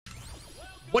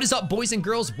What is up, boys and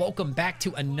girls? Welcome back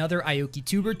to another Aoki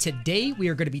Tuber. Today, we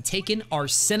are going to be taking our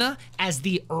Senna as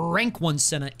the rank 1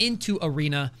 Senna into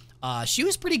Arena. She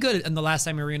was pretty good in the last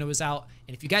time Arena was out.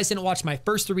 And if you guys didn't watch my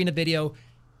first Arena video,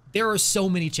 there are so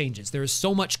many changes. There is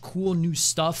so much cool new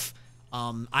stuff.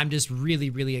 I'm just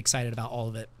really excited about all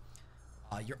of it.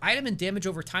 Your item and damage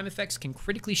over time effects can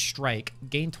critically strike,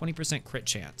 gain 20% crit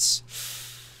chance.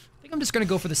 I think I'm just going to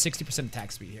go for the 60%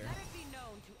 attack speed here.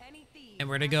 And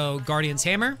we're gonna go Guardian's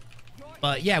Hammer.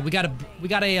 But yeah, we got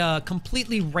a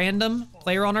completely random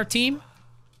player on our team.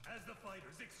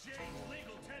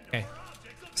 Okay.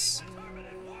 So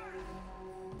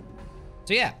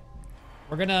yeah,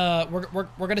 we're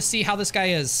gonna see how this guy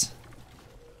is.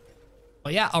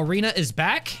 But yeah, Arena is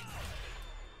back.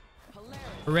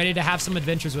 We're ready to have some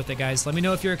adventures with it, guys. Let me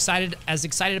know if you're as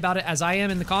excited about it as I am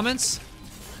in the comments.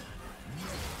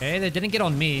 Okay, they didn't get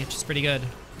on me, which is pretty good.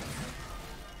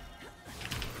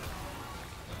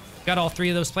 Got all 3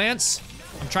 of those plants.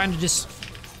 I'm trying to just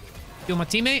kill my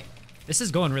teammate. This is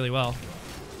going really well.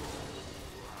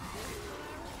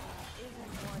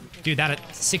 Dude, that at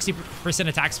 60%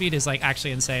 attack speed is like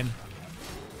actually insane.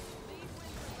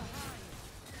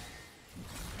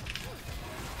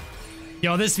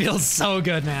 Yo, this feels so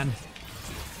good, man.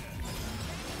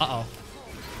 Uh-oh.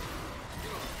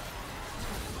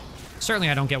 Certainly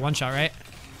I don't get one shot, right?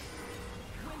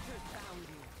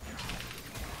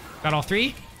 Got all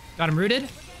 3. Got him rooted.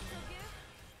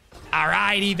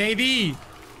 Alrighty, baby.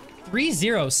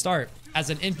 3-0 start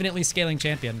as an infinitely scaling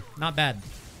champion. Not bad.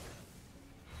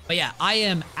 But yeah, I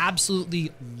am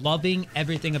absolutely loving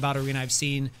everything about Arena I've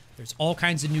seen. There's all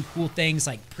kinds of new cool things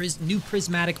like new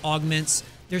prismatic augments.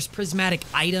 There's prismatic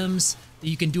items that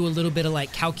you can do a little bit of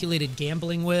like calculated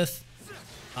gambling with.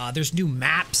 There's new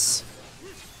maps,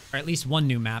 or at least one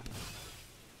new map.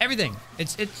 Everything.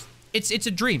 It's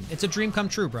a dream. It's a dream come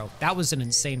true, bro. That was an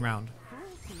insane round.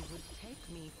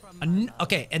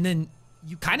 Okay, and then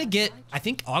you kind of get, I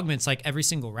think, augments like every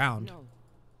single round.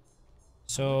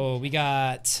 So we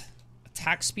got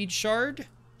attack speed shard.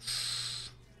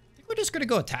 I think we're just gonna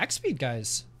go attack speed,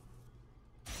 guys.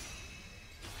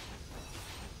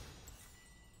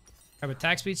 Grab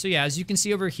attack speed. So yeah, as you can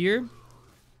see over here,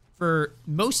 for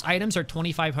most items are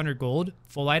 2,500 gold,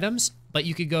 full items, but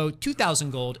you could go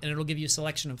 2,000 gold and it'll give you a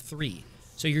selection of 3.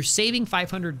 So you're saving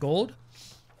 500 gold.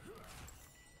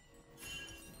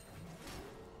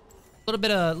 A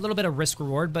little bit of risk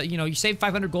reward, but you know, you save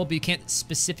 500 gold, but you can't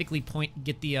specifically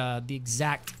get the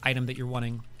exact item that you're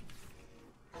wanting.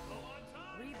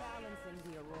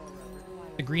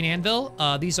 The green anvil,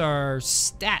 these are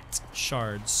stat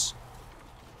shards.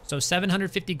 So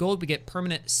 750 gold, we get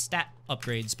permanent stat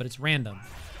upgrades, but it's random.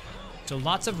 So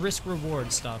lots of risk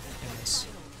reward stuff in this.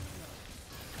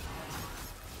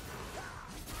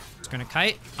 It's gonna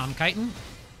kite. I'm kiting.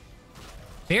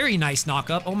 Very nice knock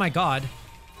up. Oh my god.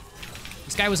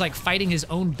 This guy was like fighting his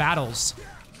own battles.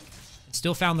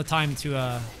 Still found the time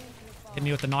to hit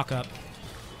me with the knock up.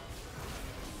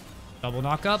 Double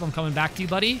knock up. I'm coming back to you,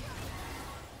 buddy.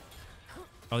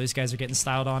 Oh, these guys are getting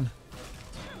styled on.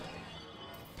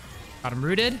 Got him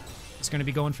rooted. He's gonna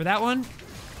be going for that one.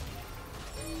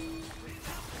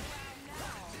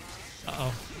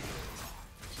 Uh-oh.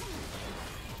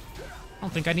 I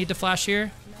don't think I need to flash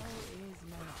here.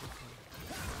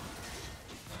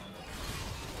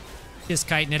 Just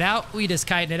kiting it out. We just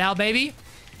kiting it out, baby.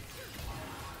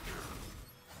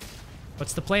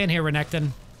 What's the plan here, Renekton?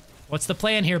 What's the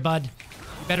plan here, bud?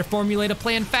 You better formulate a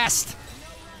plan fast.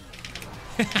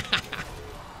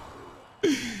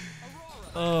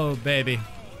 Oh, baby.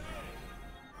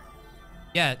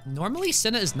 Yeah, normally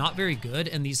Senna is not very good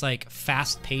in these like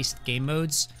fast-paced game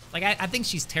modes. Like I think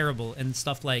she's terrible in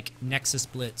stuff like Nexus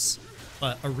Blitz,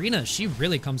 but Arena, she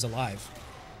really comes alive.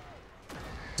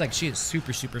 It's like she is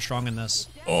super strong in this.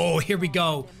 Oh, here we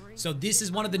go. So this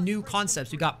is one of the new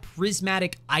concepts. We got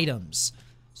prismatic items.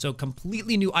 So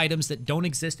completely new items that don't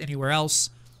exist anywhere else.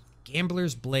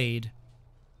 Gambler's Blade.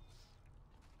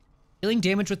 Dealing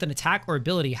damage with an attack or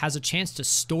ability has a chance to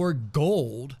store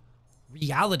gold.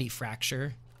 Reality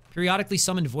Fracture. Periodically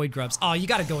summon Void Grubs. Oh, you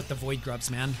gotta go with the Void Grubs,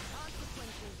 man.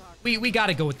 We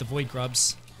gotta go with the Void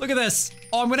Grubs. Look at this.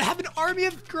 Oh, I'm gonna have an army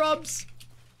of grubs.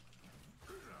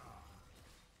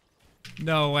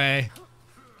 No way.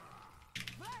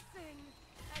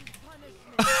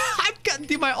 I've gotten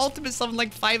through my ultimate summon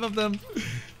like 5 of them.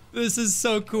 This is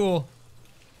so cool.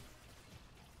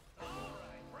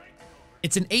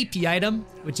 It's an AP item,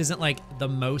 which isn't like the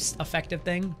most effective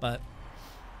thing, but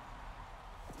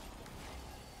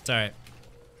it's all right.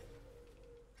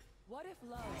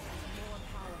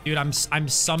 Dude, I'm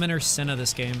Summoner Senna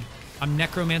this game. I'm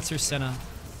Necromancer Senna.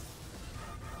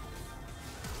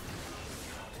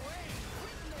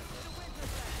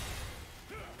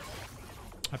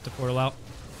 I have to portal out.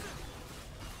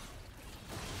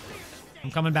 I'm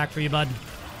coming back for you, bud.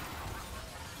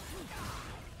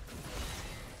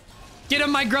 Get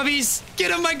him, my grubbies!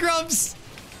 Get him, my grubs!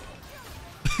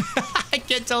 I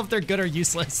can't tell if they're good or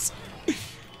useless.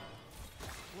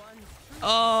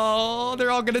 Oh,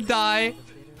 they're all gonna die.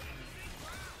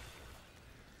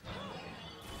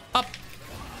 Up.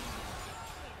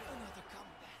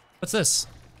 What's this?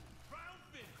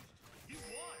 Is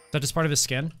that just part of his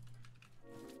skin?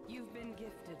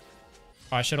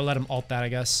 Oh, I should have let him ult that, I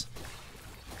guess.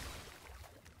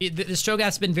 This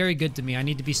Cho'Gath's been very good to me. I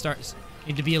need to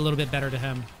be a little bit better to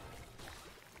him.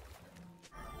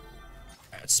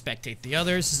 Alright, let's spectate the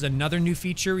others. This is another new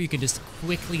feature where you can just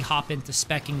quickly hop into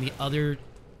specking the other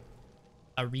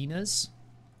arenas.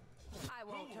 I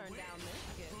won't turn down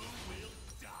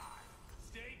this.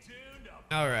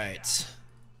 Alright.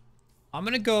 I'm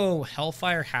gonna go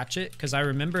Hellfire Hatchet because I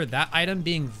remember that item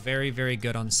being very, very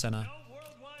good on Senna.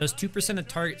 Does 2% of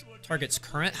target's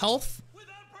current health.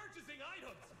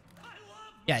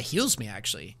 Yeah, it heals me,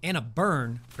 actually. And a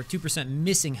burn for 2%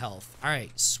 missing health. All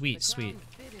right, sweet, sweet.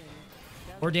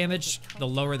 More damage, the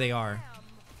lower they are.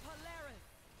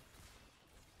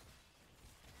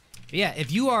 But yeah,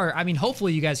 if you are... I mean,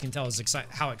 hopefully you guys can tell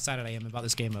how excited I am about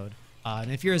this game mode.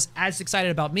 And if you're as excited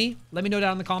about me, let me know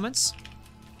down in the comments.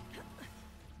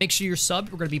 Make sure you're subbed.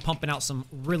 We're going to be pumping out some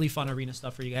really fun arena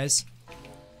stuff for you guys.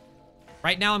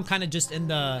 Right now, I'm kind of just in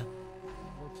the...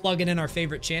 plugging in our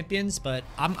favorite champions, but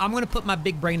I'm going to put my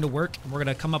big brain to work, and we're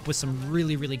going to come up with some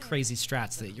really, really crazy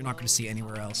strats that you're not going to see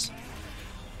anywhere else.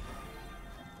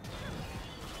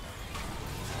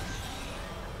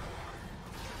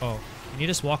 Oh, can you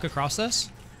just walk across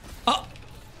this? Oh,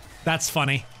 that's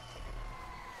funny.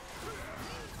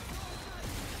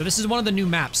 So this is one of the new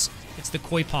maps. It's the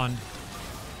Koi Pond.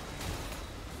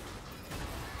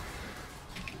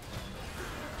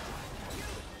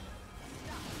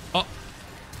 Oh.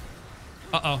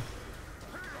 Uh-oh.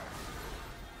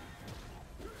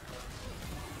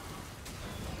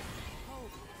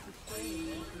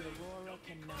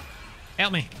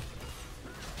 Help me.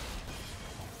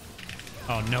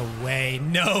 Oh, no way.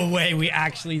 No way we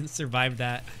actually survived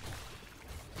that.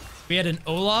 We had an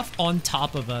Olaf on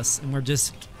top of us, and we're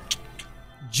just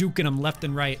juking him left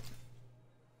and right.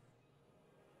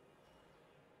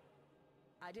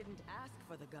 I didn't ask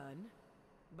for the gun,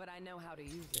 but I know how to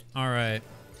use it. All right.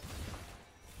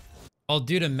 Oh,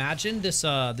 dude, imagine this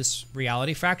this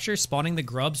reality fracture spawning the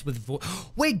grubs with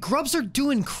wait, grubs are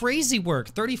doing crazy work.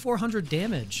 3,400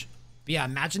 damage. But yeah,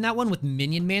 imagine that one with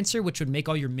Minion Mancer, which would make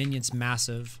all your minions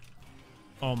massive.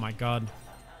 Oh my god.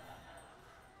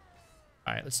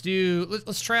 All right, let's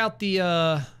try out the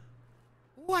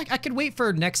ooh, I could wait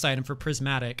for next item for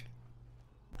Prismatic.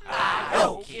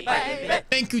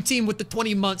 Thank you, team, with the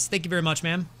 20 months. Thank you very much,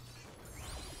 man.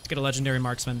 Let's get a legendary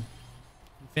marksman.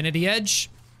 Infinity Edge.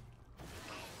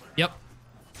 Yep.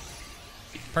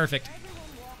 Perfect.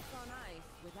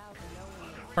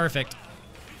 Perfect.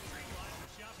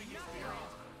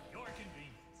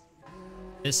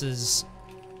 This is...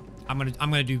 I'm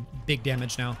gonna do big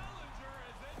damage now.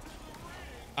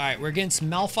 Alright, we're against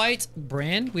Malphite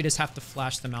Brand. We just have to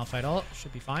flash the Malphite ult.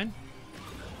 Should be fine.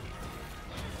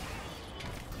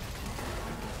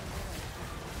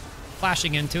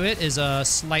 Flashing into it is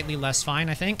slightly less fine,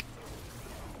 I think.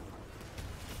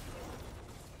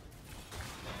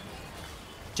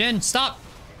 Jen, stop!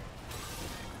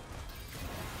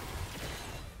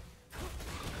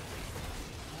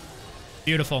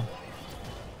 Beautiful.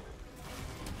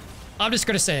 I'm just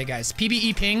gonna say it, guys.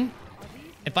 PBE ping.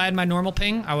 If I had my normal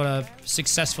ping, I would have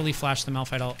successfully flashed the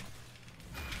Malphite ult.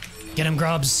 Get him,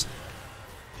 grubs.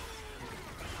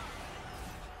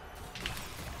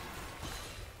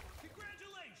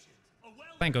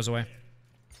 Plank goes away.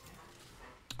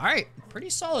 All right, pretty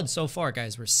solid so far,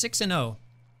 guys. We're 6-0.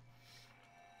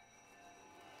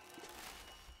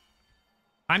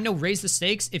 Time to raise the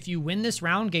stakes. If you win this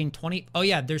round, gain 20. Oh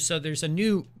yeah, there's a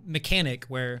new mechanic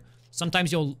where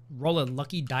sometimes you'll roll a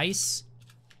lucky dice,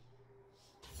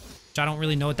 which I don't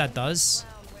really know what that does.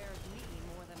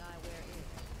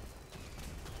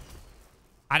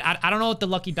 I don't know what the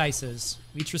lucky dice is.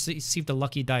 We each received a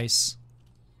lucky dice.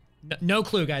 No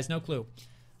clue, guys. No clue.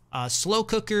 Slow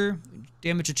cooker,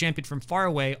 damage a champion from far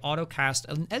away, auto cast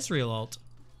an Ezreal ult.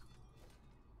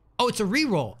 Oh, it's a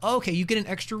reroll. Oh, okay, you get an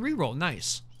extra reroll.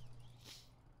 Nice.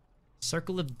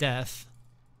 Circle of Death.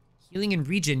 Healing and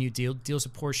regen you deals a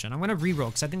portion. I'm gonna reroll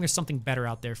because I think there's something better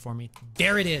out there for me.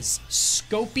 There it is.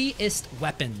 Scopiest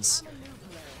weapons.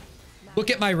 Look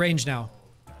at my range now.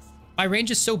 My range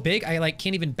is so big, I like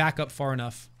can't even back up far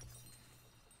enough.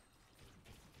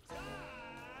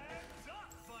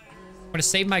 I'm gonna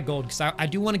save my gold because I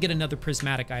do want to get another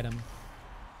prismatic item.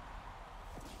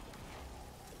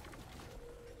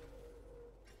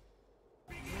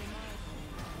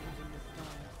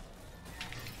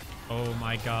 Oh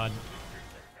my god.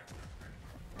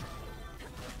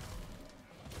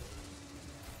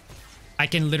 I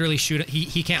can literally shoot it.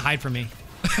 He can't hide from me.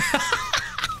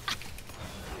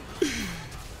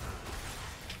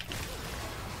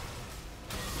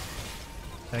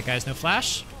 That guy's no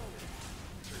flash.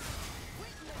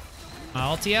 My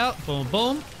ulti out. Boom,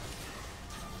 boom.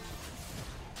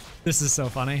 This is so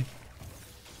funny.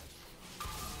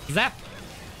 Zap.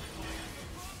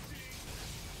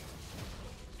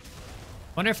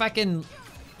 Wonder if I can...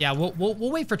 Yeah, we'll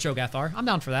wait for Cho'Gathar. I'm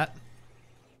down for that.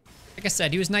 Like I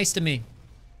said, he was nice to me.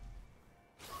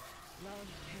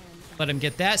 Let him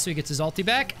get that so he gets his ulti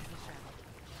back.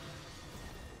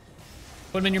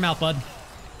 Put him in your mouth, bud.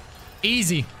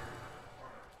 Easy.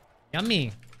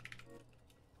 Yummy.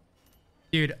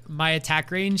 Dude, my attack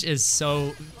range is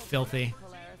so filthy.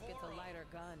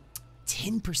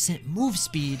 10% move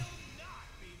speed.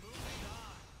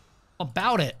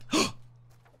 About it.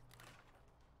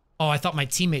 Oh, I thought my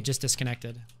teammate just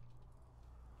disconnected.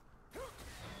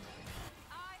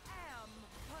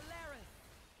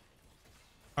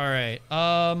 All right.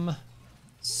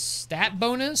 Stat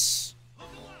bonus.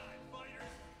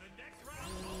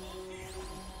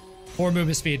 More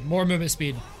movement speed. More movement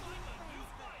speed.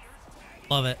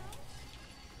 Love it.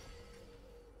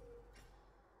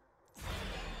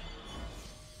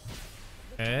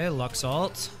 Okay, Lux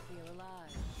ult.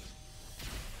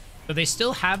 So they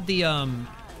still have the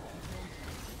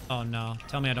Oh no,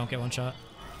 tell me I don't get one shot.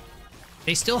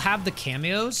 They still have the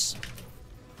cameos.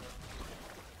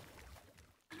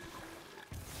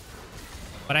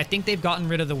 But I think they've gotten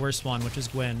rid of the worst one, which is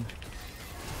Gwen.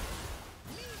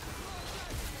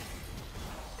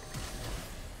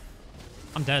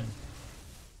 I'm dead.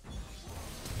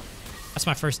 That's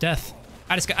my first death.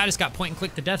 I just got point and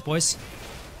click to death, boys.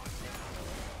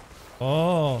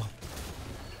 Oh.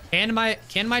 Can my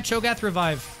Cho'Gath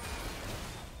revive?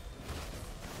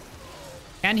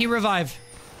 Can he revive?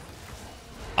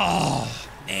 Oh,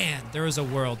 man. There was a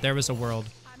world. There was a world.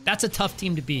 That's a tough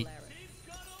team to beat.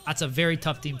 That's a very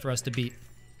tough team for us to beat.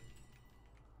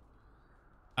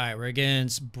 All right, we're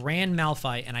against Brand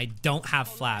Malphite, and I don't have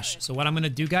Flash. So what I'm going to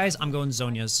do, guys, I'm going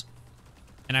Zhonya's.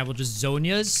 And I will just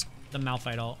Zhonya's the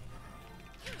Malphite ult.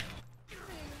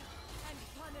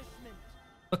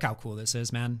 Look how cool this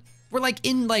is, man. We're like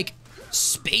in like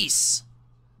space.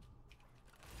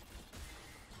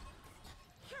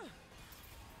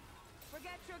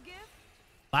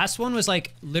 Last one was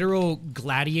like literal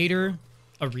gladiator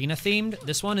arena themed.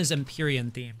 This one is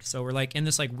Empyrean themed. So we're like in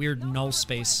this like weird null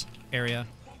space area.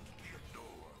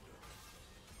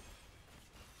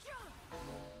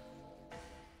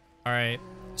 All right.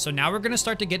 So now we're going to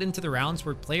start to get into the rounds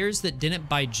where players that didn't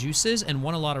buy juices and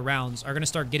won a lot of rounds are going to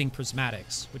start getting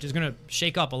prismatics, which is going to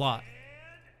shake up a lot.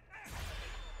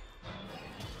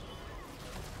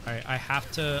 All right, I have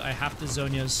to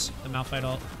Zhonya's the Malphite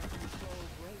ult.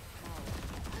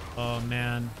 Oh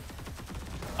man.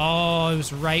 Oh, it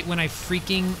was right when I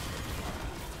freaking...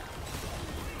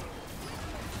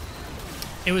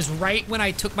 It was right when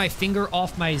I took my finger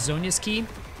off my Zhonya's key.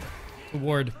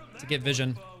 Reward to get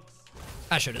vision.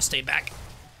 I should have stayed back.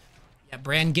 Yeah,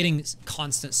 Brand getting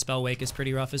constant spell wake is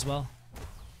pretty rough as well.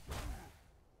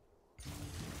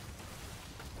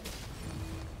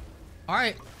 All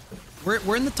right,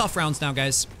 we're in the tough rounds now,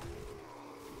 guys.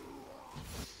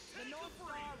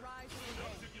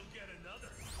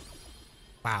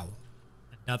 Wow,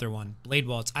 another one. Blade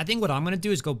Waltz. I think what I'm gonna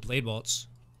do is go Blade Waltz.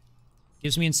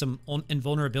 Gives me some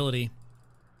invulnerability.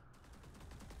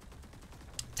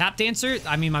 Tap Dancer.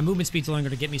 I mean, my movement speed's only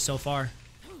gonna get me so far.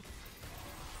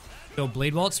 Go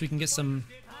Blade Waltz so we can get some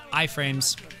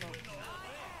iframes.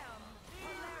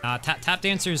 Tap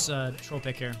Dancer's troll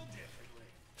pick here.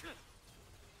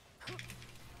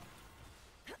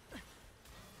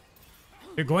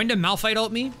 You're going to Malphite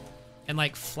ult me and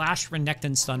like flash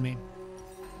Renekton stun me.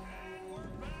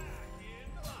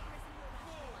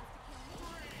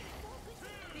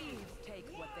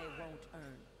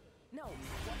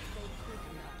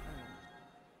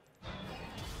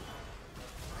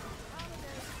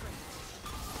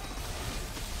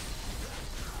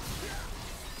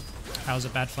 That was a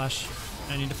bad flash.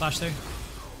 I need to flash there.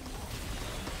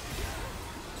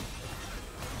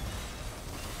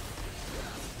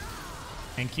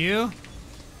 Thank you.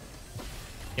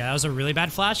 Yeah, that was a really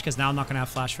bad flash because now I'm not going to have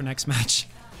flash for next match.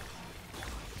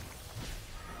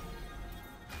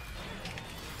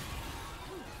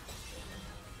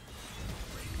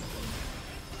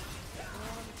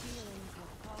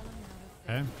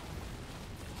 Okay.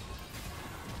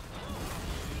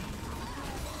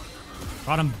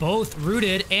 Got them both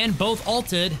rooted and both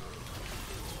ulted.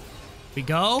 We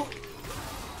go.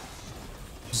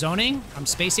 Zoning. I'm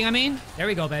spacing, I mean. There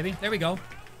we go, baby. There we go.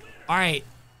 All right.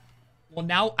 Well,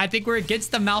 now I think we're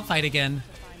against the Malphite again.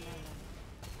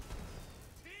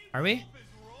 Are we?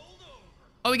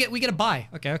 Oh, we get a buy.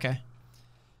 Okay, okay.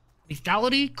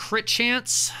 Lethality, crit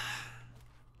chance.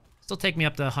 Still take me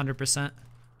up to 100%.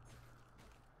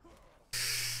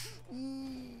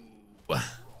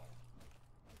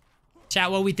 Chat,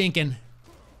 what we thinking?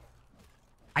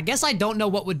 I guess I don't know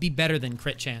what would be better than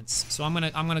crit chance, so I'm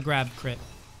gonna grab crit.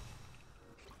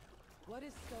 What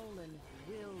is stolen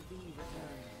will be returned.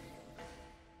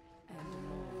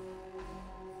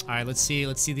 All right, let's see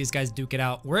these guys duke it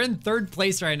out. We're in third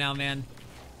place right now, man.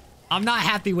 I'm not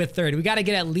happy with third. We got to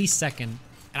get at least second,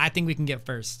 and I think we can get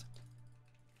first.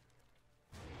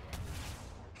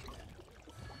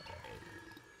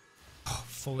 Oh,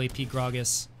 full AP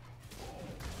Gragas.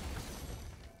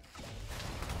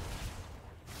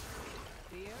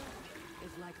 Fear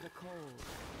is like the cold.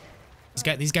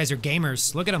 These guys are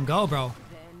gamers. Look at them go, bro.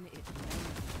 Then it melts,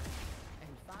 and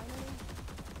finally,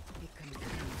 it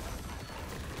consumes.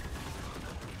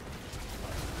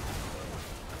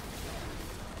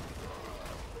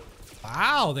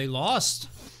 Wow, they lost.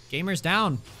 Gamers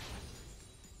down.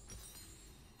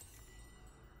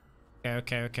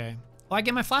 Okay. Well, I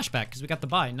get my flashback because we got the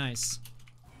buy. Nice.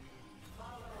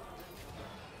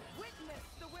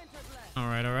 All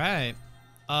right.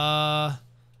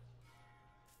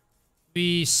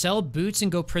 We sell boots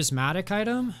and go prismatic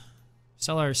item.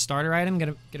 Sell our starter item, get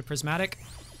a prismatic.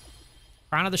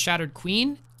 Crown of the Shattered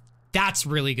Queen. That's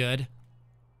really good.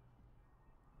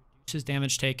 Reduces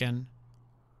damage taken.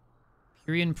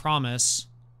 Purian Promise.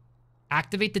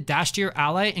 Activate the dash to your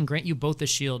ally and grant you both a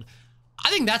shield. I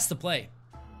think that's the play.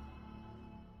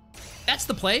 That's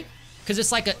the play, because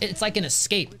it's like an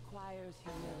escape. Requires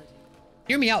humility.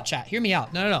 Hear me out, chat. Hear me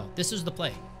out. No. This is the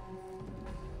play.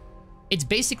 It's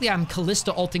basically I'm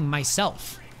Callista ulting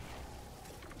myself.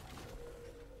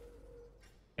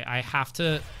 I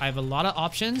have a lot of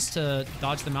options to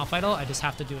dodge the Malphite ult. I just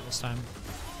have to do it this time.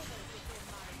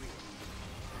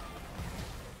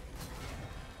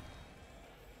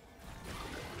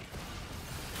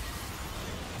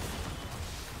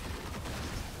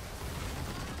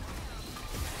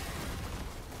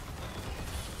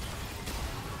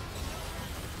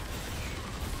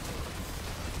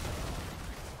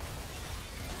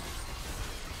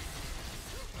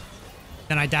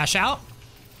 Then I dash out.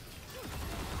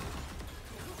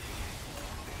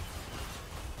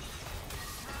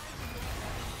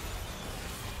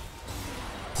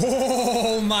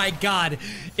 Oh my god.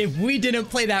 If we didn't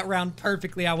play that round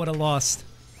perfectly, I would have lost.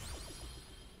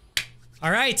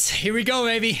 All right, here we go,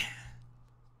 baby.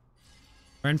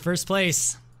 We're in first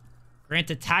place. Grant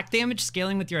attack damage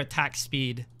scaling with your attack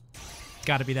speed. It's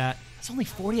gotta be that. It's only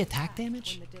 40 attack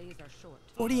damage?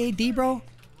 40 AD, bro?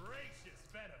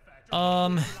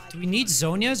 Do we need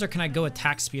Zonias or can I go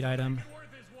attack speed item?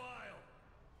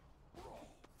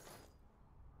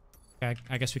 Okay,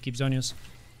 I guess we keep Zonias.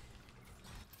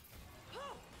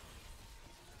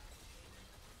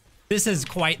 This is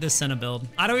quite the Senna build.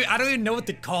 I don't even know what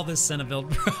to call this Senna build,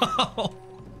 bro.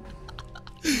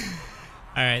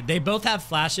 Alright, they both have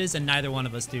flashes and neither one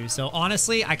of us do. So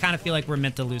honestly, I kind of feel like we're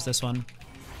meant to lose this one.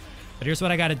 But here's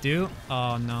what I gotta do.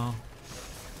 Oh no.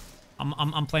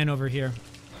 I'm playing over here.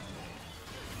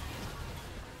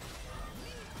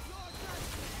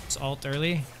 Just ult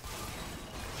early.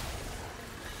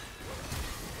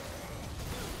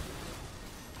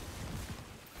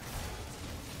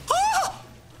 Oh!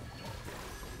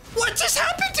 What just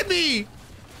happened to me?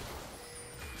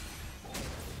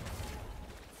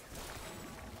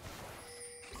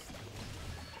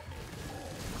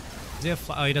 Does he have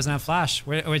oh, he doesn't have flash.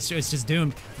 It's just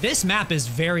doomed. This map is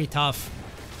very tough.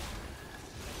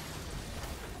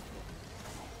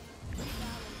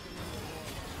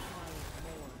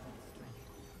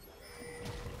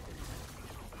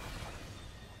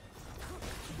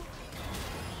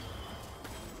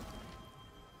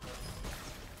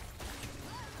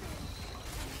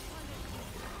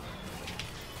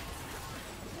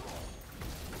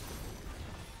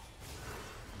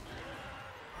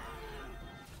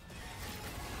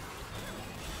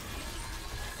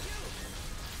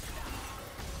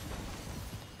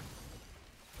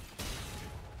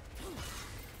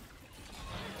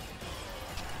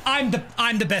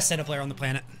 I'm the best Senna player on the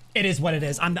planet. It is what it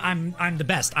is. I'm the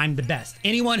best. I'm the best.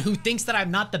 Anyone who thinks that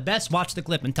I'm not the best, watch the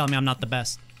clip and tell me I'm not the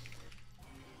best.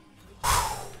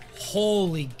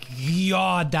 Holy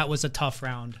God, that was a tough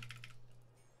round.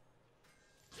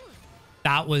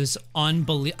 That was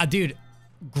unbelievable. Dude,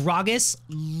 Gragas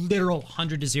literal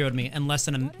 100 to 0'd me in less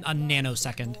than a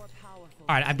nanosecond. All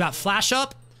right, I've got flash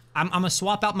up. I'm gonna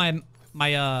swap out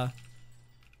my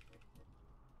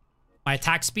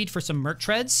attack speed for some Merc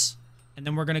Treads. And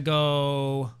then we're gonna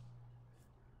go,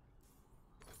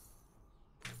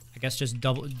 I guess just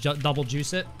double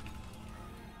juice it.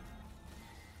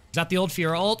 Is that the old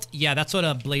Fear ult? Yeah, that's what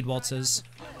a Blade Waltz is.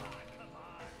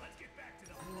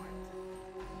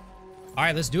 All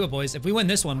right, let's do it, boys. If we win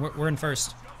this one, we're in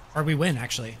first. Or we win,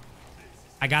 actually.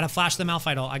 I gotta flash the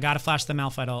Malphite ult. I gotta flash the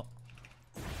Malphite ult.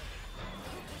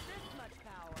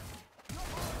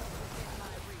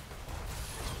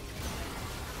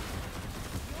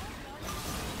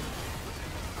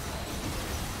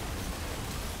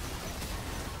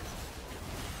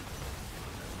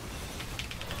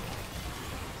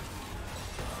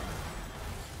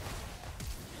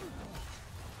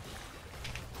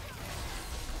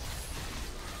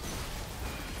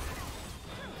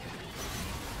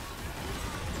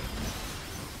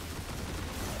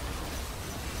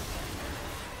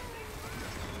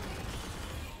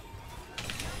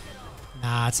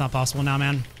 Nah, it's not possible now,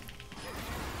 man.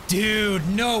 Dude,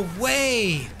 no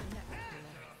way.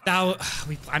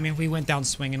 I mean, we went down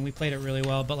swinging. We played it really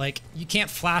well, but like, you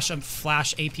can't flash AP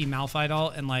Malphite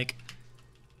ult and like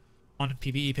on a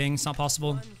PvE ping. It's not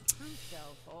possible.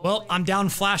 Well, I'm down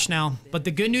flash now, but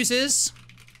the good news is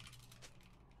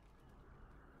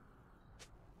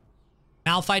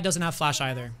Malphite doesn't have flash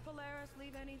either.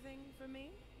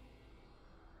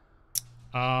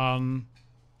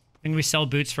 I think we sell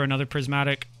boots for another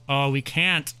prismatic. Oh, we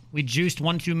can't. We juiced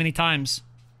one too many times.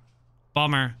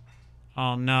 Bummer.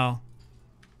 Oh no.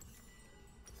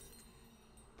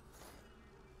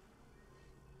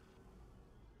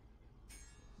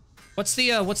 What's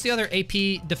the other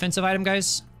AP defensive item,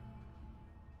 guys?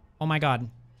 Oh my god.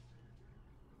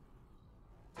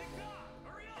 I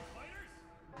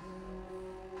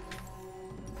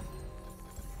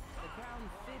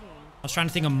was trying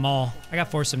to think of Maul. I got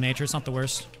Force of Nature. It's not the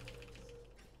worst.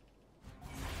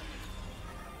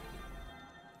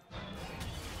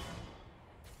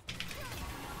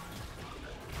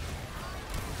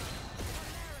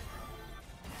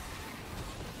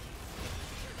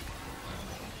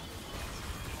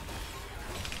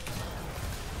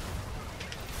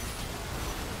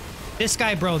 This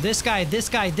guy, bro. This guy,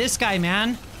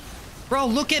 man. Bro,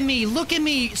 look at me. Look at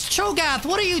me. Cho'Gath,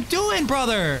 what are you doing,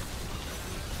 brother?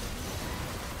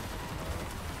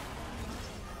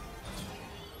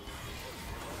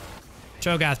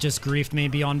 Cho'Gath just griefed me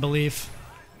beyond belief.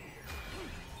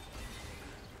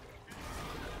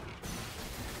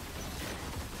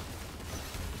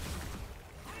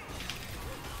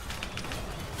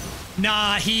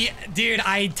 Nah, dude,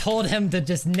 I told him to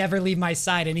just never leave my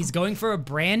side, and he's going for a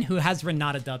Bran who has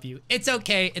Renata W. It's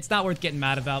okay. It's not worth getting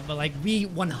mad about, but like, we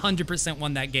 100%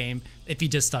 won that game if he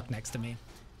just stuck next to me.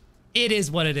 It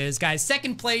is what it is, guys.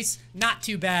 Second place, not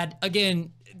too bad.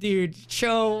 Again, dude,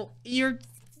 Cho,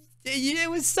 it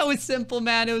was so simple,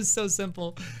 man. It was so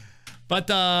simple.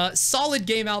 But solid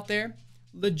game out there.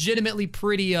 Legitimately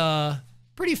pretty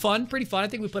fun. I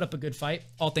think we put up a good fight,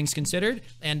 all things considered.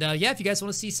 And yeah, if you guys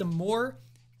want to see some more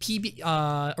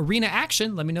arena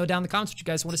action, let me know down in the comments what you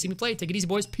guys want to see me play. Take it easy,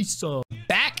 boys. Peace out.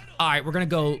 Back. All right, we're going to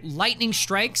go lightning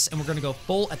strikes, and we're going to go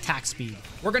full attack speed.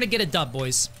 We're going to get a dub,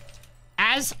 boys.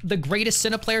 As the greatest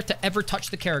Senna player to ever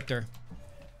touch the character,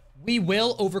 we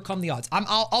will overcome the odds.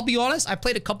 I'll be honest, I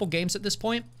played a couple games at this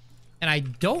point, and I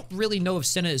don't really know if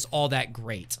Senna is all that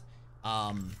great.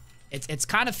 It's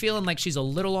kind of feeling like she's a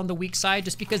little on the weak side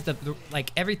just because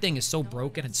like everything is so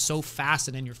broken and so fast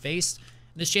and in your face.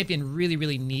 This champion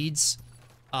really needs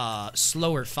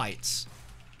slower fights.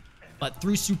 But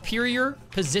through superior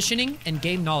positioning and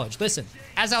game knowledge. Listen,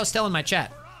 as I was telling my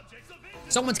chat,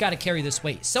 someone's got to carry this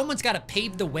weight. Someone's got to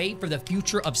pave the way for the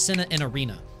future of Senna in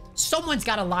Arena. Someone's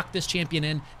got to lock this champion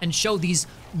in and show these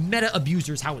meta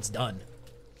abusers how it's done.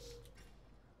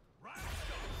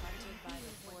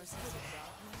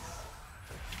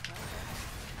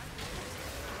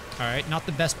 All right, not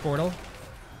the best portal.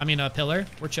 I mean, pillar.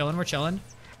 We're chilling.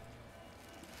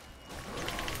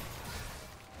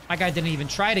 My guy didn't even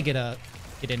try to get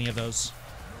any of those.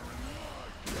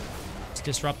 Let's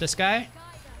disrupt this guy.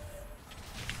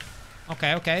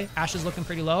 Okay. Ashe is looking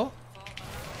pretty low.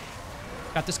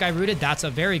 Got this guy rooted. That's a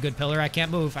very good pillar. I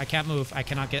can't move. I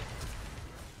cannot get...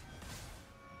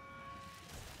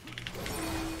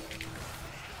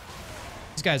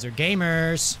 These guys are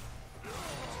gamers.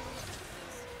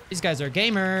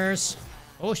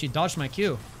 Oh, she dodged my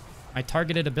Q. My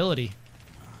targeted ability.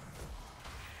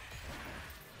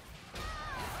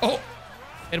 Oh!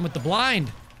 Hit him with the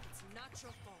blind. It's not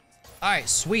your fault. All right,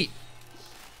 sweet.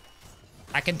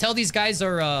 I can tell these guys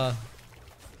are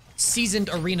seasoned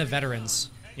arena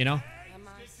veterans, you know? Am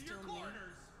I still me?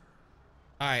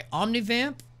 All right,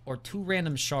 Omnivamp or 2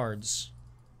 random shards.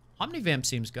 Omnivamp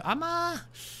seems good. Not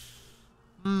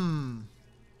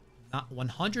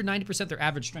 190% their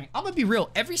average strength. I'm gonna be real.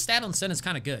 Every stat on Senna is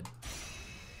kind of good.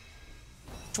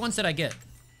 Which ones did I get?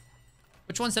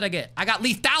 Which ones did I get? I got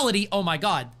lethality. Oh my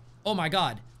god. Oh my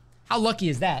god. How lucky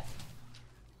is that?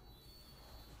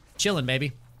 Chilling,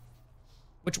 baby.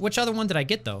 Which other one did I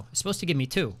get though? It's supposed to give me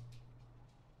 2. It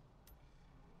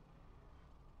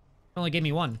only gave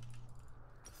me 1.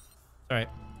 All right.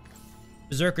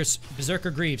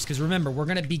 Berserker Greaves, because remember, we're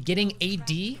gonna be getting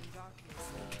AD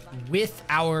with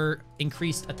our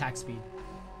increased attack speed.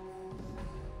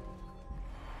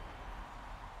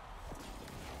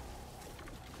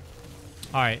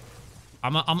 All right,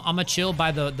 I'm a chill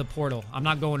by the portal. I'm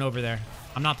not going over there.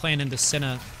 I'm not playing into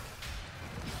Senna.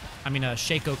 I mean,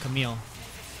 Shaco Camille.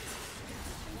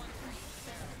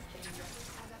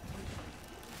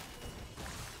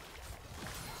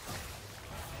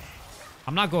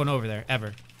 I'm not going over there,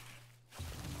 ever.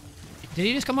 Did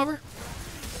he just come over?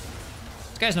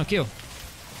 This guy's no Q.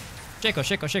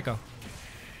 Shaco.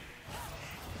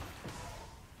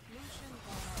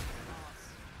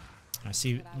 I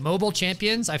see mobile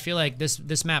champions. I feel like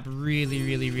this map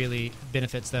really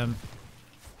benefits them.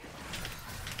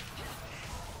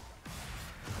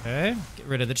 Okay, get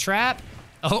rid of the trap.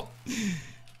 Oh,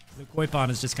 the Koipon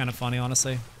is just kind of funny,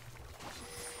 honestly.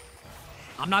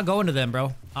 I'm not going to them,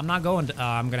 bro. I'm not going to.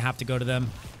 I'm gonna have to go to them.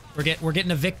 We're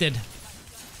getting evicted.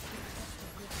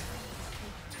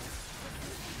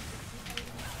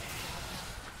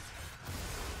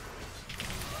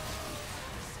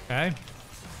 Okay.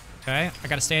 Okay. I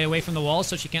gotta stay away from the wall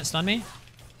so she can't stun me.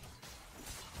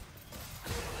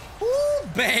 Ooh,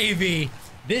 baby.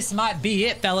 This might be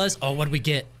it, fellas. Oh, what'd we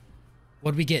get?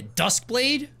 What'd we get?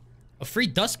 Duskblade? A free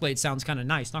Duskblade sounds kind of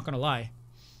nice, not gonna lie.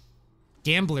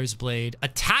 Gambler's Blade.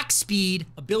 Attack speed,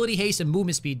 ability haste, and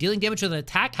movement speed. Dealing damage with an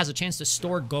attack has a chance to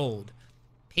store gold.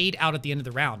 Paid out at the end of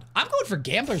the round. I'm going for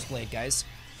Gambler's Blade, guys.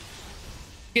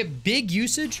 Get big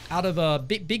usage out of a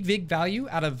big value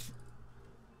out of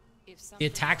the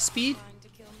attack speed.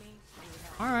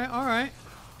 All right.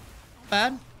 Not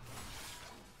bad.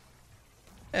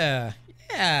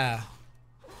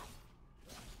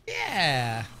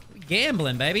 Yeah. We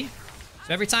gambling, baby.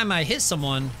 So every time I hit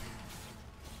someone,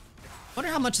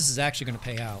 wonder how much this is actually going to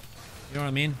pay out. You know what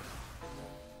I mean?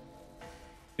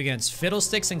 Against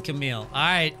Fiddlesticks and Camille. All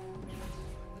right.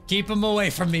 Keep them away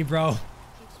from me, bro.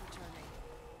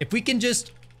 If we can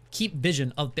just keep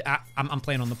vision of... I'm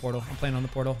playing on the portal. I'm playing on the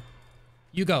portal.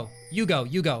 You go. You go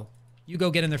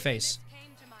get in their face.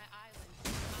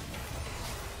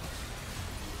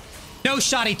 No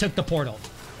shot he took the portal.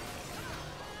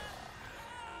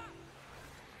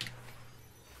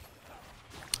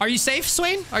 Are you safe,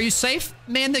 Swain? Are you safe,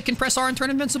 man that can press R and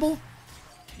turn invincible?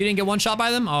 You didn't get one shot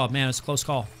by them? Oh, man, it's a close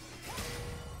call.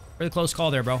 Really close call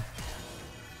there, bro.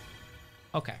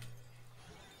 Okay.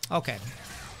 Okay.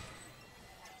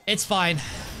 It's fine.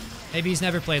 Maybe he's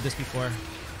never played this before.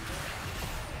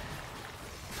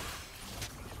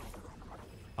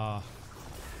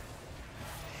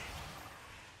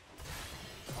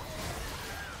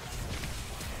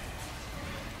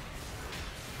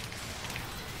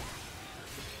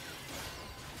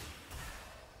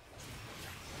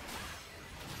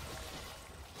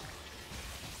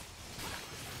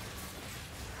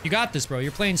 You got this, bro.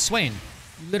 You're playing Swain.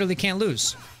 You literally can't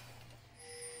lose.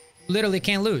 Literally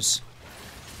can't lose.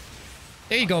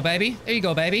 There you go, baby. There you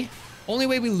go, baby. Only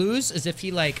way we lose is if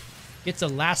he, like, gets a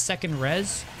last second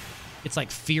res. It's,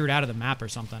 like, feared out of the map or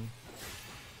something.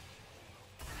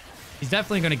 He's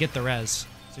definitely going to get the res.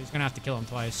 So he's going to have to kill him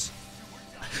twice.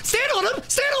 Stand on him!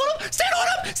 Stand on him! Stand on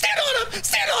him! Stand on him!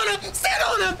 Stand on him! Stand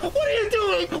on him! What are you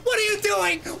doing? What are you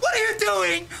doing? What are you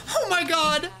doing? Oh my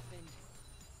god!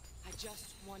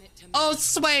 Oh,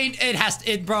 Swain,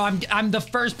 bro, I'm the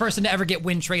first person to ever get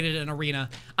win traded in an arena.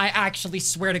 I actually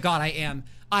swear to God I am.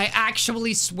 I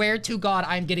actually swear to God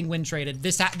I'm getting win traded.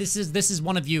 This is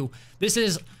one of you. This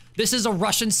is a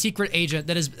Russian secret agent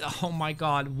that is, oh my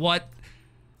God, what?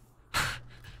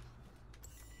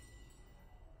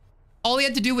 All he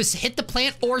had to do was hit the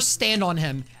plant or stand on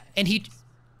him, and he,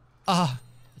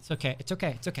 it's okay,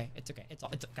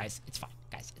 guys, it's fine,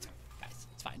 guys, it's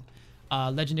fine.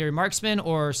 Legendary marksman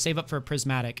or save up for a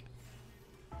prismatic.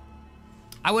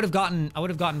 I would have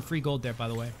gotten free gold there, by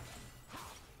the way.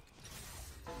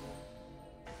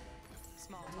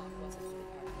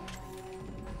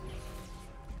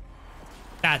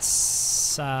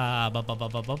 That's it's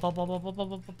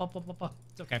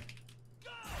okay.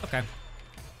 Okay.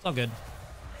 It's all good.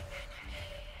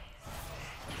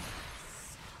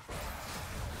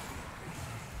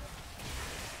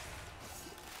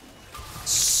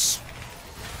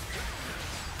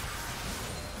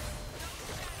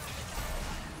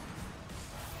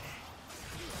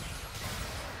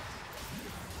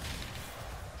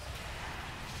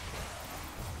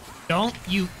 Don't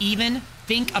you even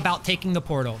think about taking the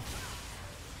portal.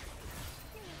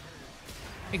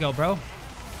 There you go, bro.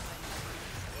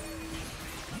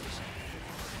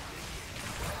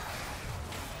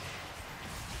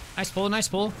 Nice pull, nice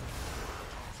pull.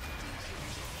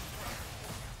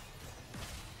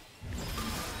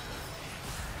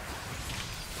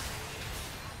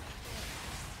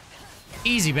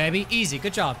 Easy, baby. Easy.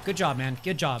 Good job. Good job, man.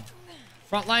 Good job.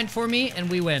 Front line for me, and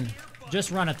we win.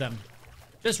 Just run at them.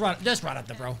 Just run at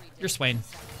them, bro. You're Swain.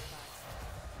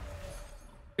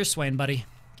 You're Swain, buddy.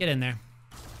 Get in there.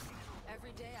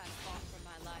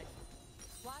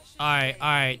 Alright,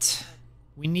 alright.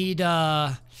 We need,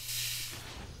 the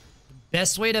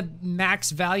best way to max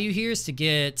value here is to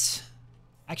get...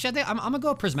 Actually, I think I'm gonna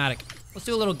go prismatic. Let's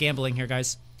do a little gambling here,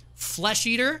 guys. Flesh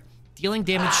Eater, dealing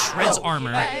damage, shreds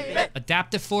armor.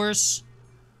 Adaptive Force,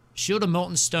 Shield of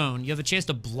Molten Stone. You have a chance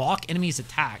to block enemies'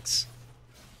 attacks.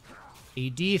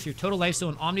 AD, if your total lifesteal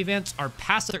and Omnivance are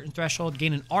past a certain threshold,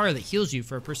 gain an aura that heals you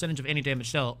for a percentage of any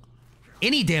damage dealt.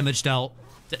 Any damage dealt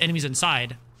to enemies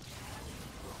inside.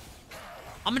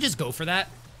 I'm gonna just go for that.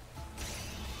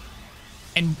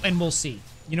 And we'll see.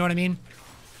 You know what I mean?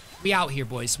 We out here,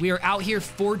 boys. We are out here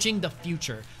forging the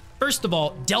future. First of all,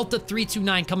 Delta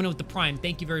 329 coming in with the Prime.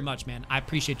 Thank you very much, man. I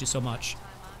appreciate you so much.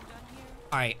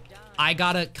 All right. I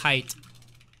gotta kite.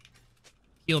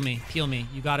 Peel me. Peel me.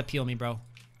 You gotta peel me, bro.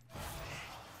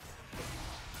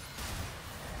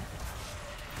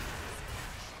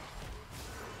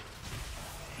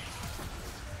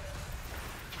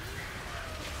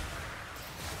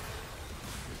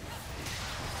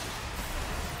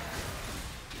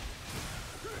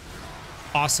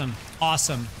 Awesome.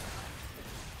 Awesome.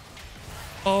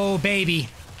 Oh, baby.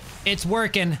 It's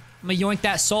working. I'm gonna yoink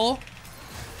that soul.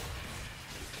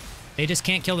 They just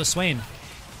can't kill the Swain.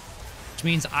 Which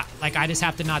means, I just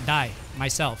have to not die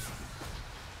myself.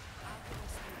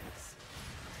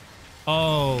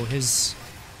 Oh, his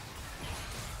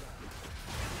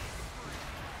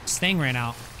thing ran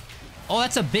out. Oh,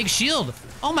 that's a big shield.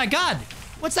 Oh my god.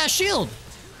 What's that shield?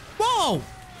 Whoa.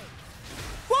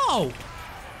 Whoa.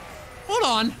 Hold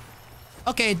on.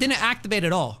 Okay, it didn't activate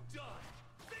at all.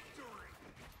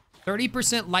 30%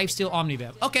 lifesteal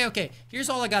Omnivav. Okay, okay. Here's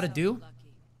all I gotta do.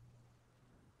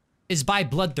 Is buy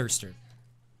Bloodthirster.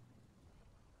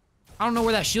 I don't know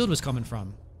where that shield was coming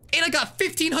from. And I got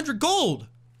 1,500 gold.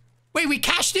 Wait, we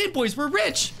cashed in, boys. We're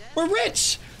rich. We're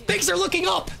rich. Things are looking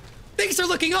up. Things are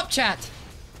looking up, chat.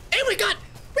 And we gained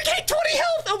 20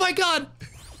 health. Oh my god.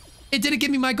 It didn't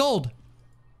give me my gold.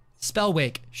 Spell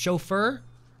Wake. Chauffeur.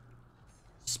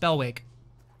 Spell Wake.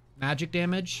 Magic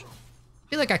damage. I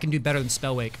feel like I can do better than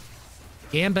Spell Wake.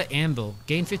 Gamba Anvil.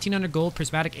 Gain 1,500 gold.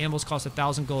 Prismatic Anvils cost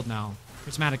 1,000 gold now.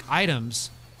 Prismatic items.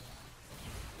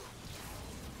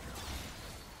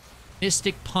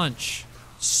 Mystic Punch.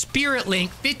 Spirit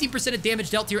Link. 50% of damage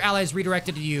dealt to your allies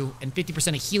redirected to you, and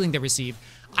 50% of healing they receive.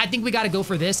 I think we gotta go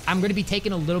for this. I'm gonna be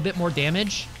taking a little bit more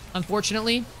damage,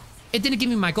 unfortunately. It didn't give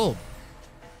me my gold.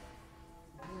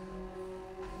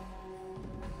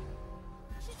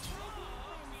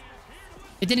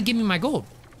 It didn't give me my gold.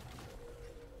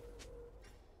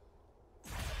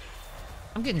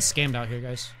 I'm getting scammed out here,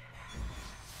 guys.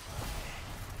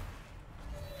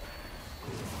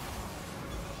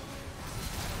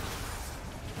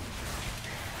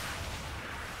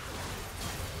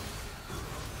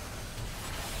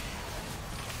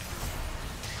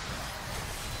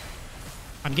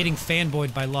 I'm getting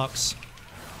fanboyed by Lux.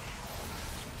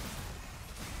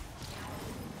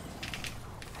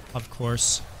 Of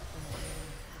course.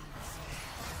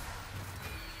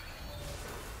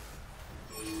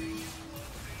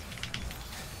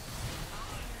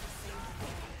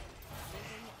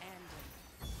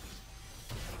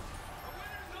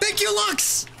 Thank you,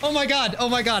 Lux! Oh my god, oh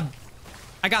my god.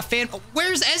 I got fan-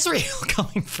 Where's Ezreal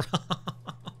coming from?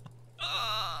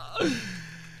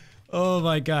 Oh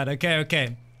my god, okay,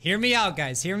 okay. Hear me out,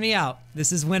 guys, hear me out.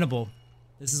 This is winnable.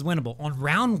 This is winnable. On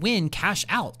round win, cash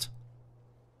out.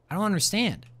 I don't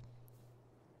understand.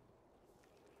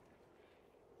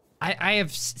 I have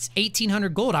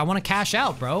 1,800 gold. I want to cash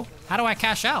out, bro. How do I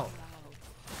cash out?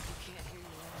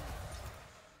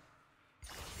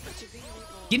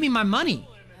 Give me my money.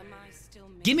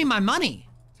 Give me my money.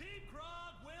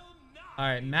 All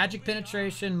right, magic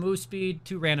penetration, move speed,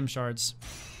 2 random shards.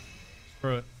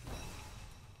 Screw it.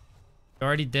 You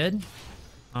already did?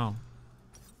 Oh.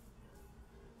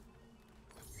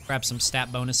 Grab some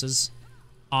stat bonuses.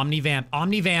 Omnivamp,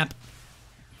 Omnivamp.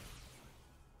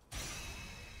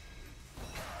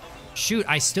 Shoot,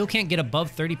 I still can't get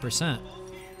above 30%.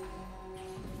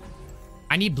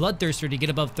 I need Bloodthirster to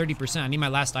get above 30%. I need my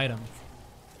last item.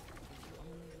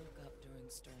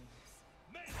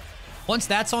 Once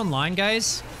that's online,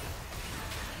 guys.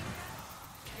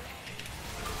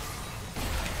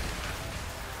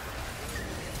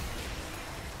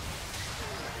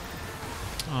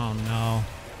 Oh no.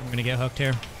 I'm gonna get hooked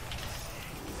here.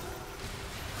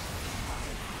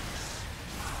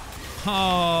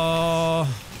 Oh.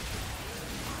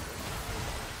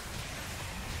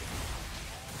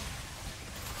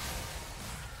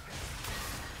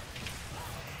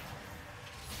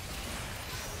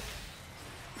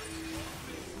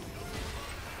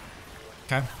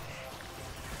 Okay.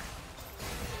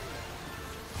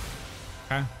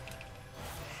 Okay.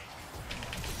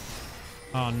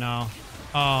 Oh no.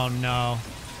 Oh no.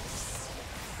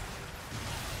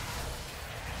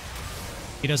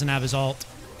 He doesn't have his ult.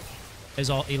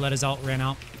 He let his ult ran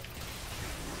out.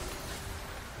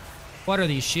 What are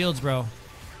these shields, bro?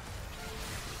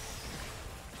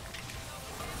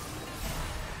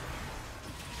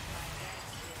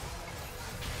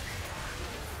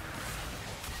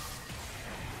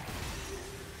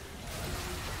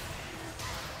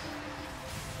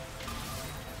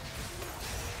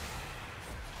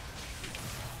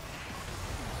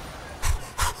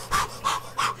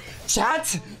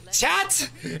 Chat! Chat!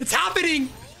 It's happening!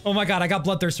 Oh my god, I got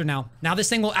Bloodthirster now. Now this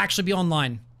thing will actually be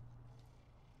online.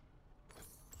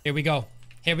 Here we go.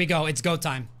 Here we go. It's go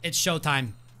time. It's show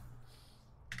time.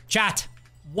 Chat,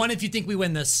 one if you think we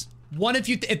win this. One if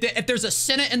you if there's a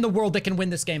Senna in the world that can win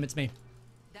this game, it's me.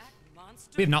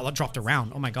 We have not dropped a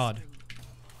round. Oh my god.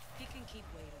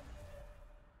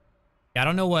 Yeah, I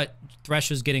don't know what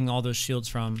Thresh is getting all those shields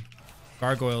from.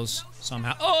 Gargoyles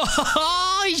somehow.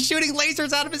 Oh, he's shooting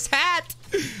lasers out of his hat.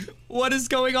 What is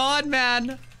going on,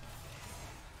 man?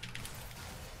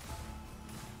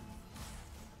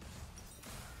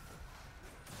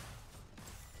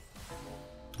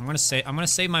 I'm gonna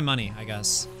save my money, I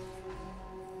guess.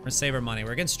 We're gonna save our money.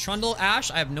 We're against Trundle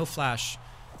Ash. I have no flash.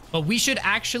 But we should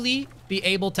actually be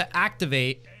able to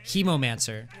activate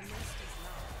Chemomancer.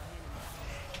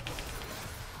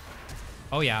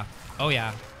 Oh yeah. Oh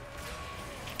yeah.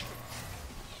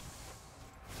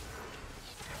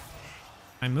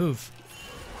 I move.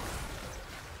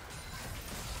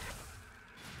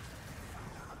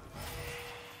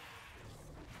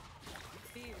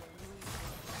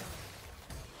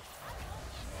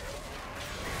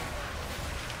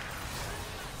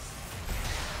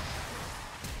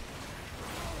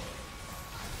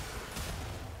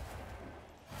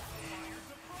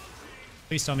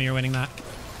 Please tell me you're winning that.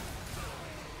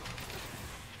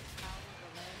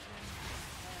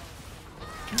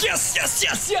 Yes, yes,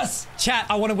 yes, yes! Chat,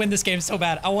 I want to win this game so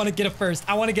bad. I want to get it first.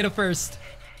 I want to get it first.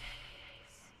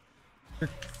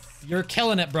 You're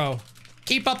killing it, bro.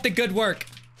 Keep up the good work.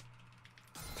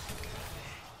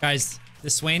 Guys,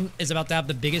 this Swain is about to have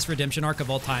the biggest redemption arc of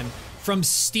all time. From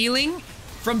stealing,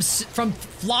 from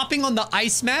flopping on the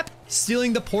ice map,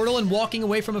 stealing the portal and walking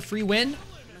away from a free win.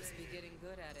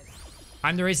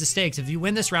 Time to raise the stakes. If you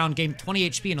win this round, gain 20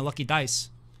 HP and a lucky dice.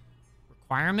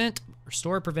 Requirement,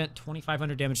 restore or prevent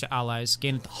 2,500 damage to allies.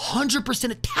 Gain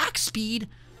 100% attack speed.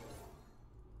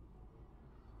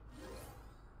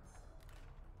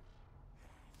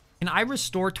 Can I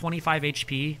restore 25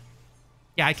 HP?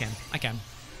 Yeah, I can. I can.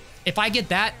 If I get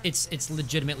that, it's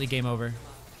legitimately game over.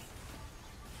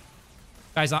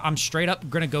 Guys, I'm straight up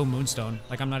gonna go Moonstone.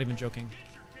 Like, I'm not even joking.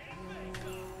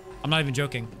 I'm not even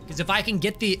joking. Because if I can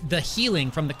get the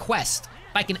healing from the quest,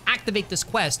 if I can activate this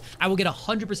quest, I will get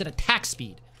 100% attack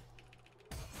speed.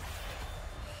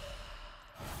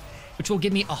 Which will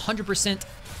give me 100%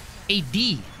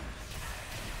 AD.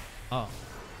 Oh.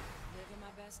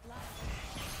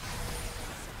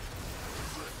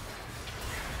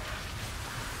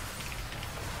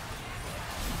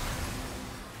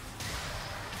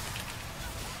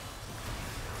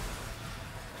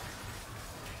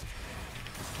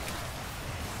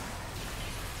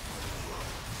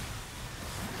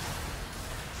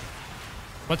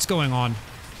 What's going on?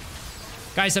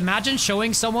 Guys, imagine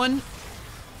showing someone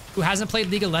who hasn't played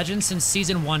League of Legends since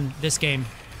Season 1 this game.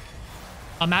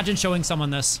 Imagine showing someone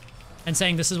this and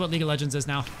saying this is what League of Legends is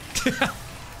now.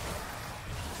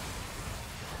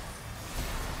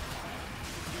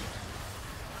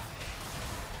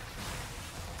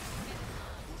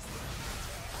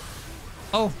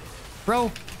 Oh,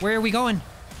 bro, where are we going?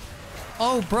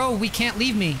 Oh, bro, we can't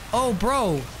leave me. Oh,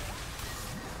 bro.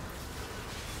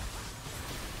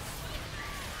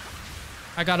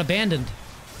 I got abandoned.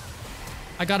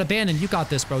 I got abandoned. You got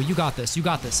this, bro. You got this. You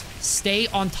got this. Stay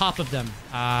on top of them.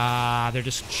 They're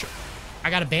just... I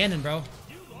got abandoned, bro.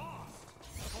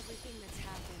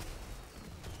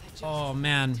 Oh,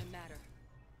 man.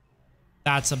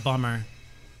 That's a bummer.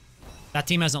 That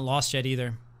team hasn't lost yet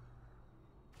either.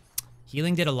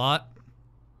 Healing did a lot.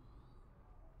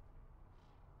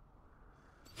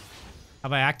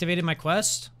 Have I activated my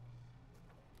quest?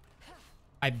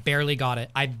 I barely got it.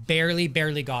 I barely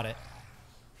got it.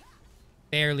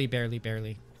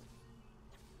 Barely.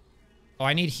 Oh,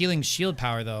 I need healing shield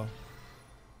power, though.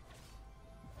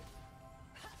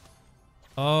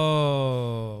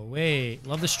 Oh, wait.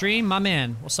 Love the stream? My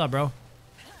man. What's up, bro?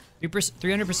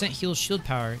 300% heal shield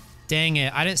power. Dang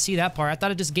it. I didn't see that part. I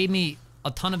thought it just gave me a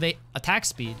ton of attack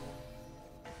speed.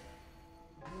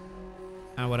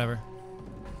 Whatever.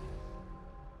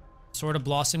 Sword of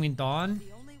Blossoming Dawn.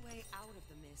 The only way out of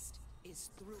the mist is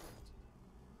through it.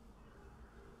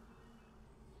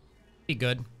 Be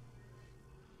good.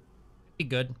 Be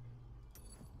good.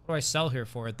 What do I sell here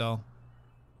for it, though?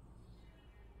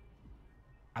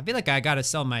 I feel like I gotta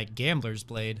sell my Gambler's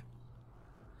Blade.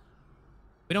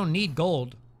 We don't need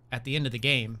gold at the end of the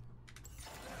game.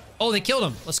 Oh, they killed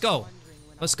him. Let's go.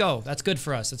 Let's go. That's good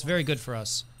for us. That's very good for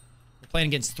us. We're playing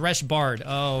against Thresh Bard.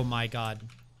 Oh, my God.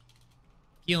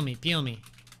 Peel me. Peel me.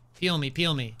 Peel me.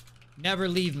 Peel me. Never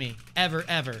leave me. Ever,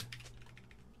 ever.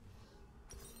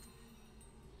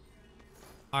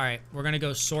 All right. We're going to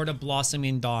go Sword of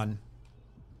Blossoming Dawn.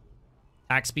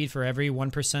 Attack speed for every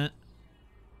 1%.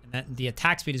 And the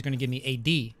attack speed is going to give me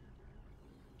AD.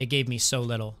 It gave me so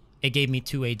little. It gave me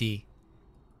 2 AD.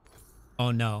 Oh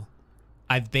no.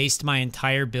 I've based my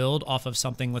entire build off of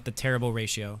something with a terrible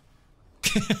ratio.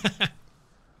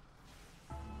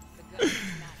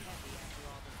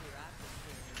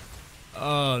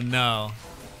 Oh no.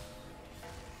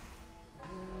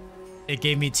 It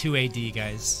gave me 2 AD,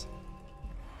 guys.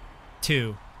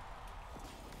 2.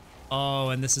 Oh,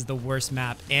 and this is the worst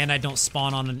map. And I don't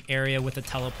spawn on an area with a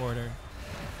teleporter.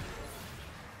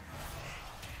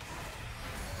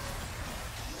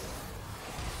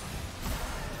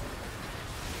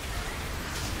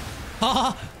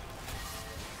 Ha!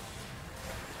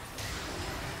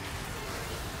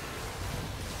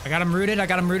 I got him rooted. I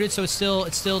got him rooted, so it's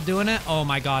still doing it. Oh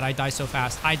my god, I die so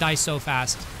fast. I die so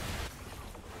fast.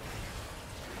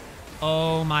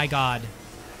 Oh my god.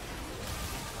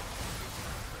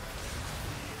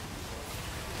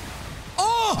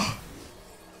 Oh!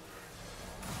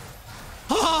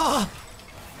 Ah!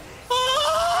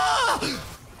 Ah!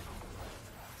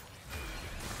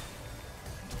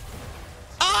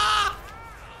 Ah!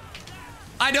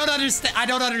 I don't understand. I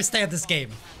don't understand this game.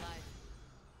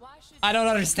 I don't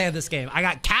understand this game. I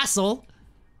got Castle.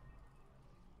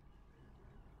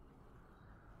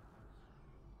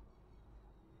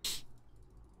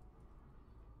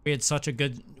 We had such a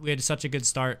good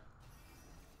start.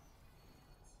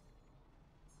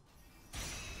 All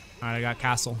right, I got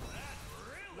Castle.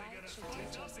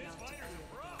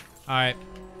 All right.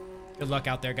 Good luck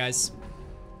out there, guys.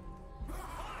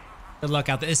 Good luck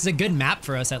out there. This is a good map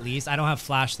for us, at least. I don't have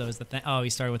flash, though, is the thing. Oh, he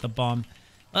started with a bomb.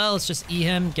 Well, let's just E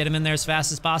him, get him in there as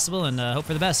fast as possible, and hope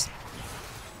for the best.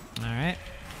 All right.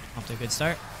 Off to a good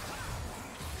start.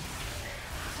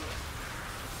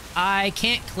 I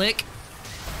can't click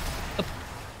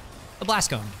the blast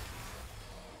cone.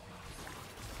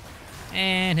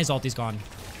 And his ulti's gone.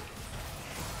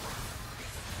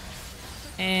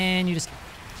 And you just...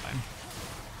 Fine.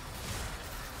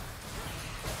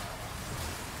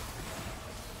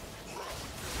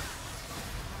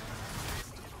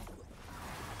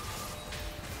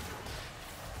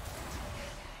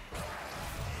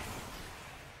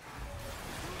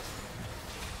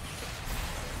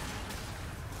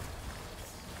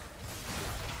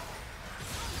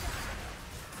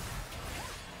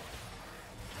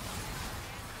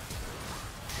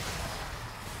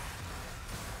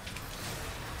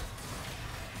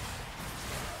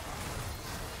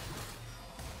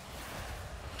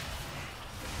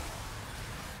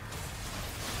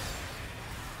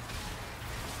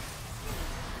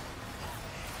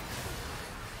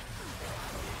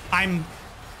 I'm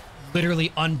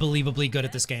literally unbelievably good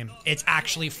at this game. It's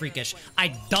actually freakish. I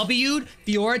W'd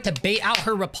Fiora to bait out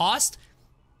her riposte,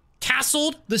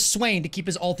 castled the Swain to keep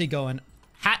his ulti going,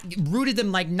 rooted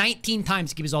them like 19 times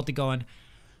to keep his ulti going.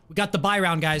 We got the buy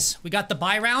round, guys. We got the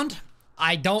buy round.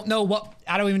 I don't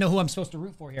even know who I'm supposed to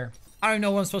root for here. I don't even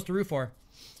know who I'm supposed to root for.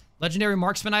 Legendary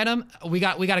marksman item. We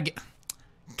gotta get...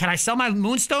 Can I sell my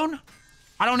Moonstone?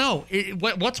 I don't know.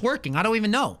 What's working? I don't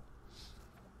even know.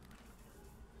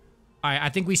 All right, I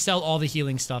think we sell all the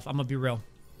healing stuff. I'm gonna be real.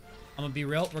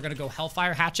 We're gonna go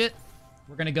Hellfire Hatchet.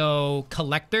 We're gonna go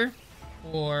Collector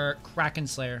or Kraken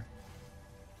Slayer.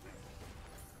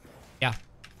 Yeah,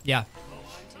 yeah.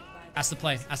 That's the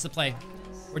play. That's the play.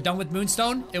 We're done with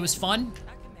Moonstone. It was fun.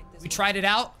 We tried it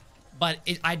out, but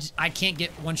I can't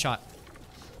get one shot.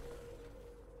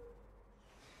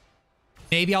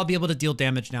 Maybe I'll be able to deal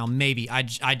damage now. Maybe. I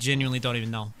genuinely don't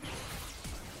even know.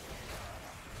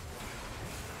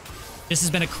 This has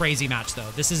been a crazy match,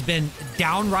 though. This has been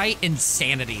downright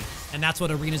insanity. And that's what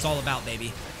Arena's all about,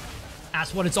 baby.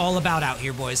 That's what it's all about out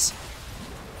here, boys.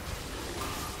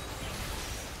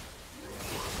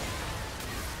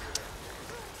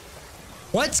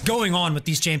 What's going on with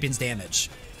these champions' damage?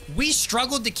 We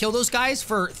struggled to kill those guys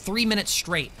for 3 minutes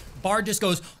straight. Bard just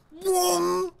goes,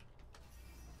 whoom.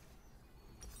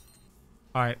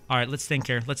 All right, let's think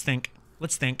here. Let's think.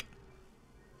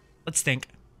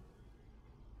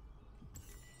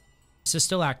 This is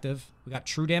still active. We got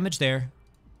true damage there.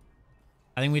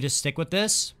 I think we just stick with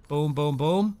this. Boom, boom,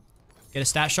 boom. Get a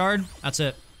stat shard. That's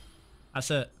it.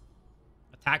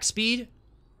 Attack speed.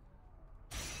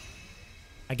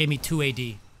 That gave me 2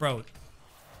 AD. Bro.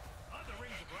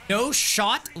 No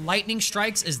shot lightning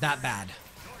strikes is that bad.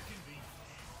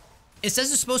 It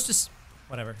says it's supposed to...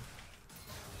 Whatever.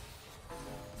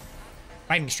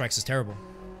 Lightning strikes is terrible.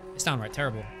 It's downright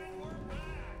terrible.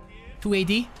 2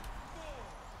 AD.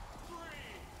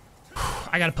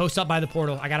 I gotta post up by the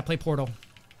portal. I gotta play portal.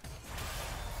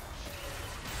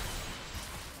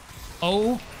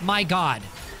 Oh my god.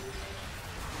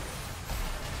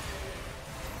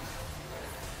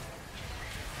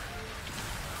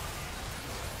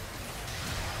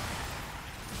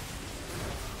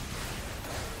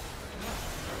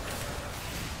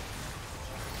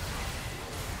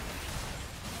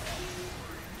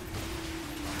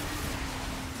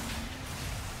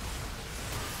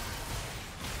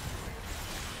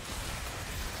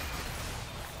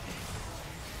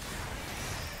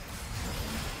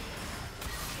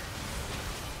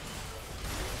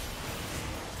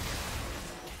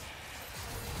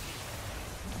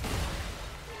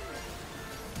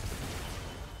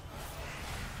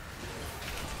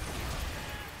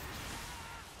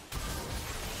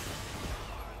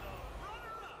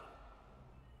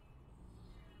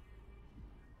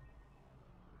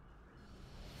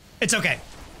 It's okay.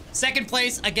 Second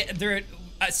place,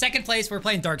 second place. We're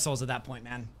playing Dark Souls at that point,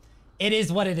 man. It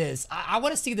is what it is. I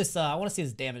want to see this. I want to see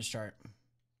this damage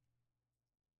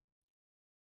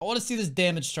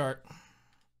chart.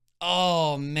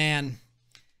 Oh man,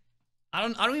 I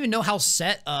don't even know how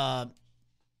set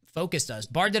Focus does.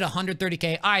 Bard did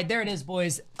 130k. All right, there it is,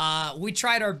 boys. We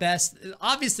tried our best.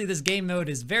 Obviously, this game mode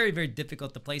is very, very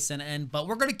difficult to play Senna in, but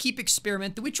we're going to keep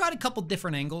experimenting. We tried a couple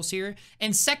different angles here,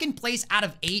 and second place out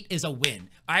of 8 is a win.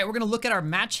 All right, we're going to look at our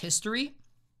match history.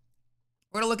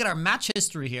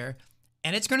 Here,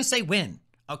 and it's going to say win,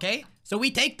 okay? So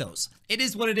we take those. It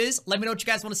is what it is. Let me know what you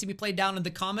guys want to see me play down in the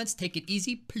comments. Take it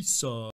easy. Peace out.